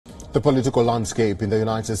The political landscape in the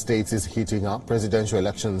United States is heating up. Presidential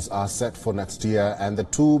elections are set for next year, and the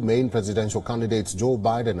two main presidential candidates, Joe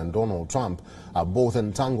Biden and Donald Trump, are both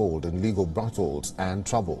entangled in legal battles and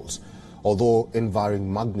troubles, although in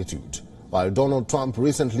varying magnitude. While Donald Trump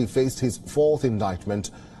recently faced his fourth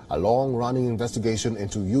indictment, a long-running investigation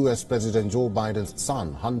into U.S. President Joe Biden's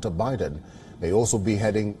son, Hunter Biden, may also be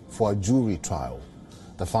heading for a jury trial.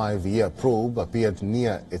 The 5-year probe appeared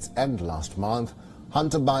near its end last month,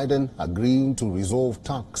 Hunter Biden agreeing to resolve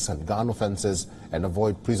tax and gun offenses and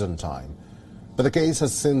avoid prison time. But the case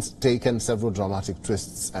has since taken several dramatic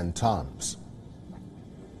twists and turns.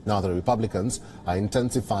 Now the Republicans are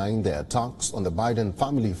intensifying their attacks on the Biden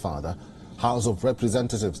family. Father, House of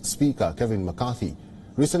Representatives Speaker Kevin McCarthy,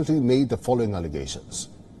 recently made the following allegations.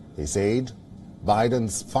 He said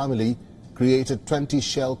Biden's family created 20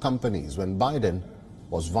 shell companies when Biden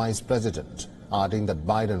was vice president, adding that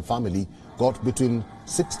Biden family got between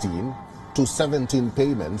 16 to 17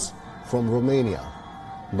 payments from Romania.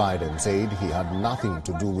 Biden said he had nothing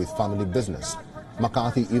to do with family business.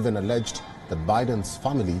 McCarthy even alleged that Biden's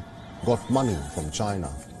family got money from China.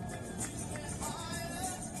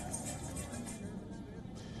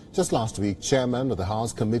 Just last week, Chairman of the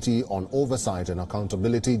House Committee on Oversight and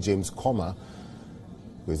Accountability, James Comer,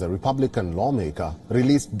 who is a Republican lawmaker,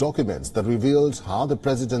 released documents that revealed how the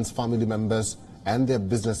president's family members and their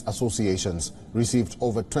business associations received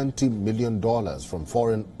over $20 million from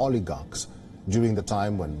foreign oligarchs during the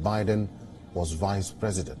time when Biden was vice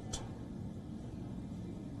president.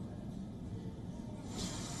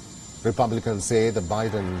 Republicans say the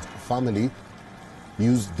Biden family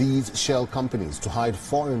used these shell companies to hide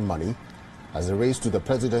foreign money as the race to the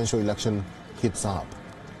presidential election heats up.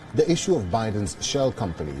 The issue of Biden's shell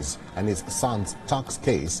companies and his son's tax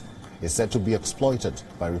case is said to be exploited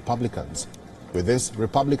by Republicans. With this,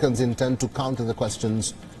 Republicans intend to counter the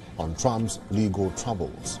questions on Trump's legal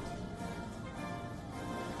troubles.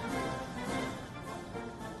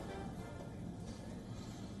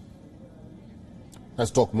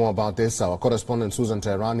 Let's talk more about this. Our correspondent Susan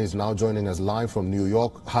Teherani is now joining us live from New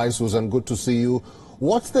York. Hi, Susan. Good to see you.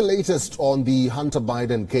 What's the latest on the Hunter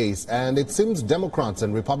Biden case? And it seems Democrats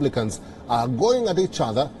and Republicans are going at each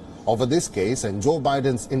other over this case and Joe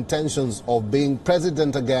Biden's intentions of being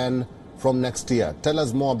president again from next year. Tell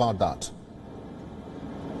us more about that.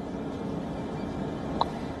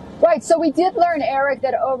 Right, so we did learn, Eric,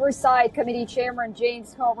 that Oversight Committee Chairman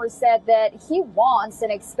James Comer said that he wants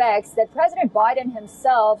and expects that President Biden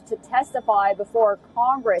himself to testify before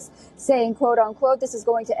Congress, saying, quote unquote, this is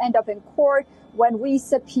going to end up in court when we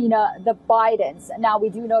subpoena the Bidens. Now, we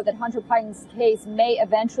do know that Hunter Biden's case may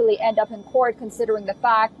eventually end up in court, considering the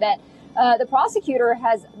fact that the prosecutor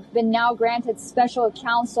has been now granted special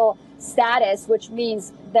counsel status, which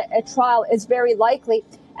means that a trial is very likely.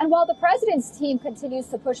 And while the president's team continues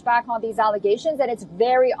to push back on these allegations, and it's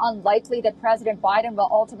very unlikely that President Biden will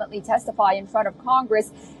ultimately testify in front of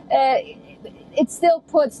Congress, it still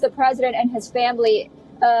puts the president and his family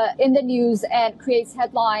in the news and creates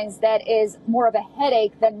headlines that is more of a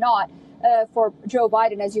headache than not for Joe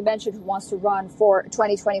Biden, as you mentioned, who wants to run for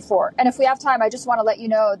 2024. And if we have time, I just want to let you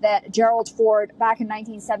know that Gerald Ford, back in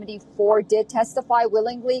 1974, did testify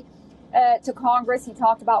willingly to Congress. He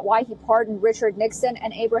talked about why he pardoned Richard Nixon,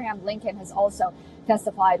 and Abraham Lincoln has also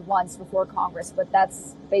testified once before Congress. But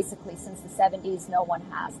that's basically since the 70s. No one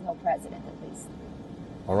has, no president at least.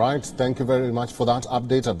 All right. Thank you very much for that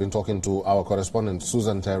update. I've been talking to our correspondent,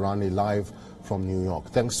 Susan Teherani, live from New York.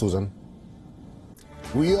 Thanks, Susan.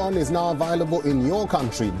 WION is now available in your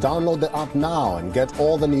country. Download the app now and get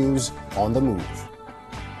all the news on the move.